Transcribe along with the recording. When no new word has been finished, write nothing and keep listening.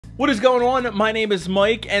What is going on? My name is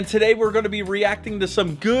Mike, and today we're going to be reacting to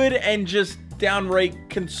some good and just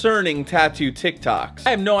downright concerning tattoo TikToks.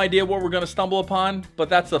 I have no idea what we're going to stumble upon, but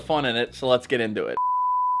that's the fun in it, so let's get into it.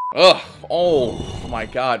 Ugh, oh my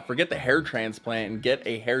god, forget the hair transplant and get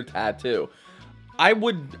a hair tattoo. I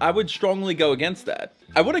would strongly go against that.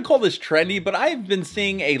 I wouldn't call this trendy, but I've been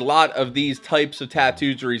seeing a lot of these types of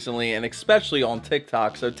tattoos recently, and especially on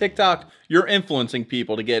TikTok. So TikTok, you're influencing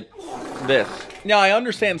people to get this. Now, I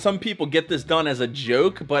understand some people get this done as a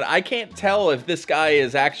joke, but I can't tell if this guy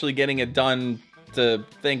is actually getting it done to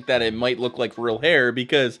think that it might look like real hair,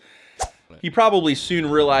 because he probably soon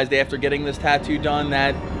realized after getting this tattoo done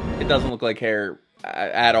that it doesn't look like hair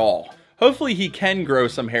at all. Hopefully he can grow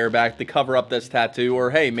some hair back to cover up this tattoo,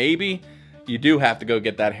 or hey, maybe you do have to go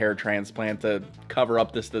get that hair transplant to cover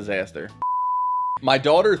up this disaster. My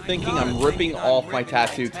daughter thinking I'm ripping off my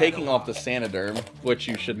tattoo, taking off the Sanoderm, which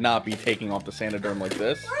you should not be taking off the Sanoderm like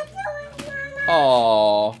this.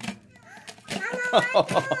 Aww.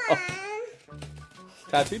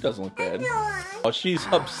 Tattoo doesn't look bad. Oh, she's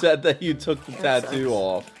upset that you took the tattoo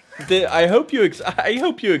off. I hope you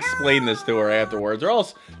explain this to her afterwards, or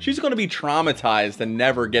else she's going to be traumatized and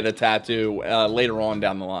never get a tattoo later on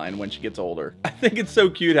down the line when she gets older. I think it's so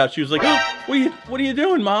cute how she was like, oh, what are you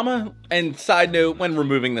doing, mama? And side note, when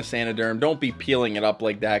removing the Sanoderm, don't be peeling it up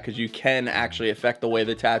like that, because you can actually affect the way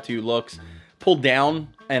the tattoo looks. Pull down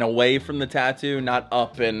and away from the tattoo, not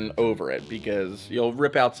up and over it, because you'll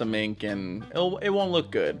rip out some ink and it won't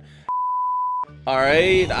look good. All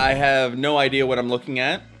right, I have no idea what I'm looking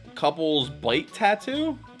at. Couple's bite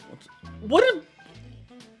tattoo? What?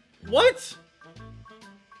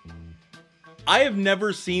 I have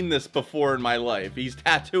never seen this before in my life. He's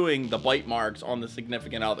tattooing the bite marks on the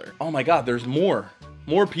significant other. Oh my god, there's more.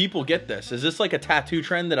 More people get this. Is this like a tattoo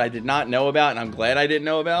trend that I did not know about and I'm glad I didn't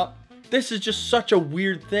know about? This is just such a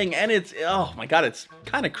weird thing, and it's, oh my god, it's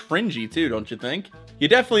kind of cringy too, don't you think? You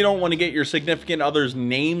definitely don't want to get your significant other's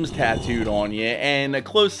names tattooed on you, and a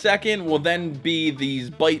close second will then be these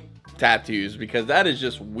bite tattoos, because that is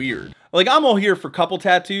just weird. Like, I'm all here for couple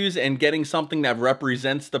tattoos and getting something that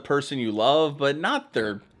represents the person you love, but not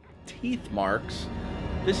their teeth marks.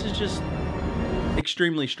 This is just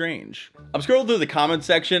extremely strange. I'm scrolling through the comment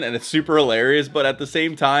section and it's super hilarious, but at the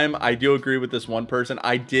same time, I do agree with this one person.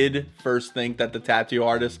 I did first think that the tattoo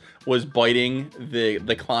artist was biting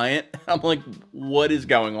the client. I'm like, what is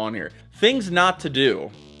going on here? Things not to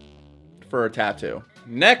do for a tattoo.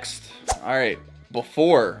 Next, all right,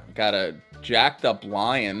 before, got a jacked up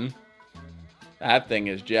lion. That thing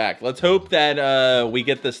is jacked. Let's hope that we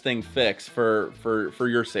get this thing fixed for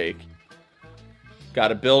your sake. Got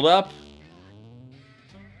to build up.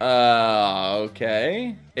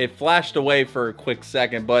 Okay. It flashed away for a quick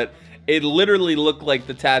second, but it literally looked like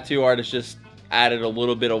the tattoo artist just added a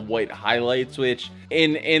little bit of white highlights, which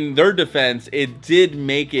in their defense, it did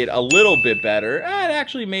make it a little bit better. It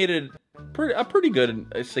actually made it a pretty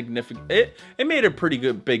good, significant, it made a pretty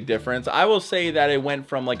good big difference. I will say that it went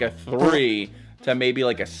from like a 3 to maybe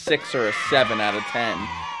like a 6 or a 7 out of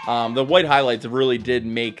 10. The white highlights really did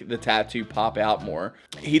make the tattoo pop out more.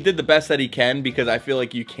 He did the best that he can, because I feel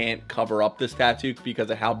like you can't cover up this tattoo because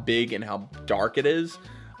of how big and how dark it is.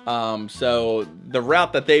 So the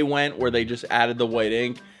route that they went, where they just added the white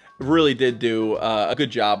ink, really did do a good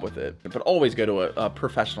job with it. But always go to a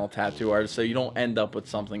professional tattoo artist, so you don't end up with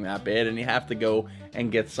something that bad and you have to go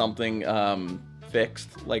and get something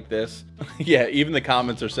fixed like this. Yeah, even the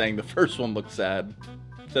comments are saying the first one looks sad,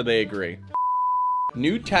 so they agree.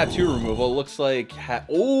 New tattoo removal looks like,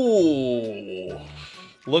 oh,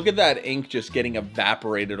 look at that ink just getting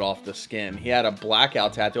evaporated off the skin. He had a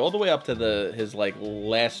blackout tattoo all the way up to his like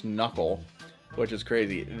last knuckle, which is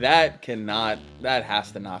crazy. That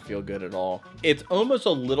has to not feel good at all. It's almost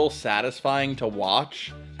a little satisfying to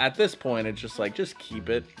watch. At this point, it's just like, just keep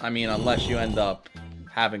it. I mean, unless you end up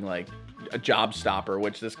having like a job stopper,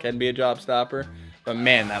 which this can be a job stopper, but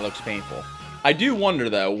man, that looks painful. I do wonder,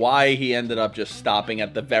 though, why he ended up just stopping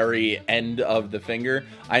at the very end of the finger.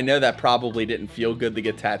 I know that probably didn't feel good to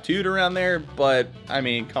get tattooed around there, but, I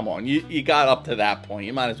mean, come on. You got up to that point.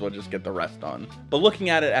 You might as well just get the rest done. But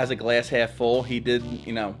looking at it as a glass half full, he did,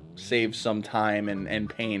 you know, save some time and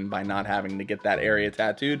pain by not having to get that area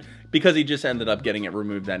tattooed, because he just ended up getting it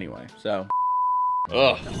removed anyway. So,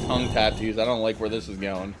 ugh, tongue tattoos. I don't like where this is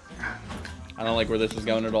going. I don't like where this is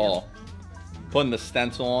going at all. Putting the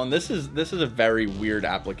stencil on. This is a very weird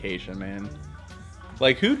application, man.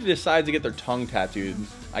 Like, who decides to get their tongue tattooed?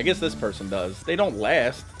 I guess this person does. They don't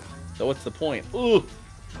last, so what's the point? Ooh,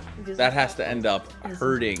 that has to end up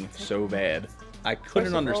hurting so bad. I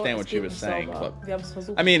couldn't understand what she was saying, but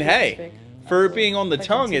I mean, hey, For it being on the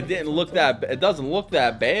tongue, it doesn't look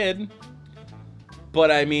that bad.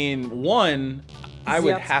 But I mean, one, I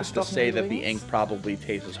would have to say that the ink probably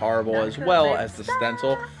tastes horrible as well as the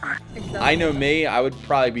stencil. I know me, I would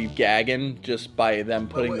probably be gagging just by them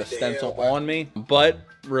putting the stencil on me. But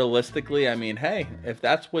realistically, I mean, hey, if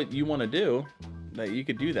that's what you want to do, that you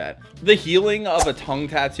could do that. The healing of a tongue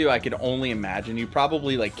tattoo, I could only imagine. You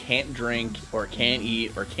probably like can't drink or can't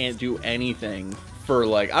eat or can't do anything for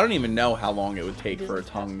like, I don't even know how long it would take for a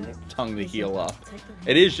tongue to heal up.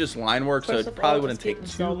 It is just line work, so it probably wouldn't take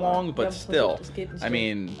too long, but still, I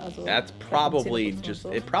mean, that's probably just,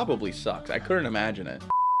 it probably sucks. I couldn't imagine it.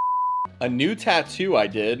 A new tattoo I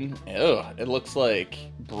did, it looks like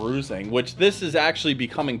bruising, which this is actually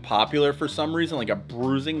becoming popular for some reason, like a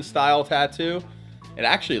bruising style tattoo. It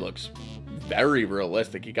actually looks very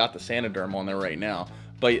realistic. You got the Sanoderm on there right now.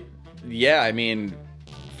 But yeah, I mean,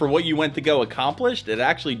 for what you went to go accomplish, it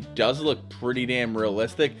actually does look pretty damn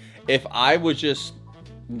realistic. If I was just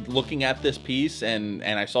looking at this piece and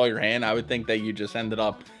I saw your hand, I would think that you just ended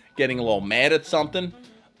up getting a little mad at something.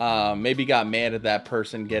 Maybe got mad at that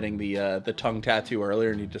person getting the tongue tattoo earlier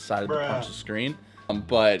and you decided to punch the screen.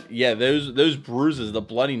 But yeah, those bruises, the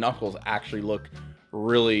bloody knuckles actually look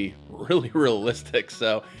really realistic.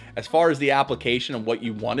 So as far as the application of what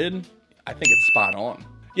you wanted, I think it's spot on.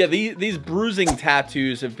 Yeah, these bruising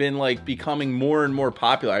tattoos have been like becoming more and more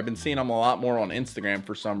popular. I've been seeing them a lot more on Instagram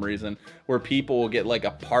for some reason, where people will get like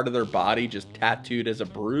a part of their body just tattooed as a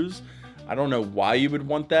bruise. I don't know why you would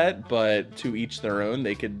want that, but to each their own.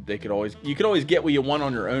 You could always get what you want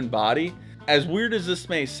on your own body. As weird as this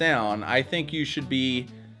may sound, I think you should be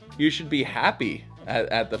happy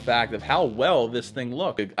at the fact of how well this thing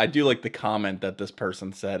looks. I do like the comment that this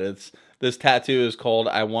person said. This tattoo is called,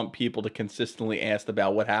 "I want people to consistently ask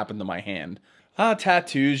about what happened to my hand."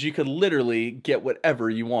 Tattoos, you could literally get whatever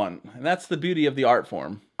you want. And that's the beauty of the art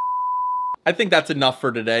form. I think that's enough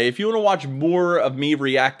for today. If you want to watch more of me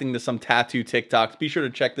reacting to some tattoo TikToks, be sure to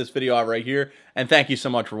check this video out right here. And thank you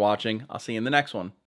so much for watching. I'll see you in the next one.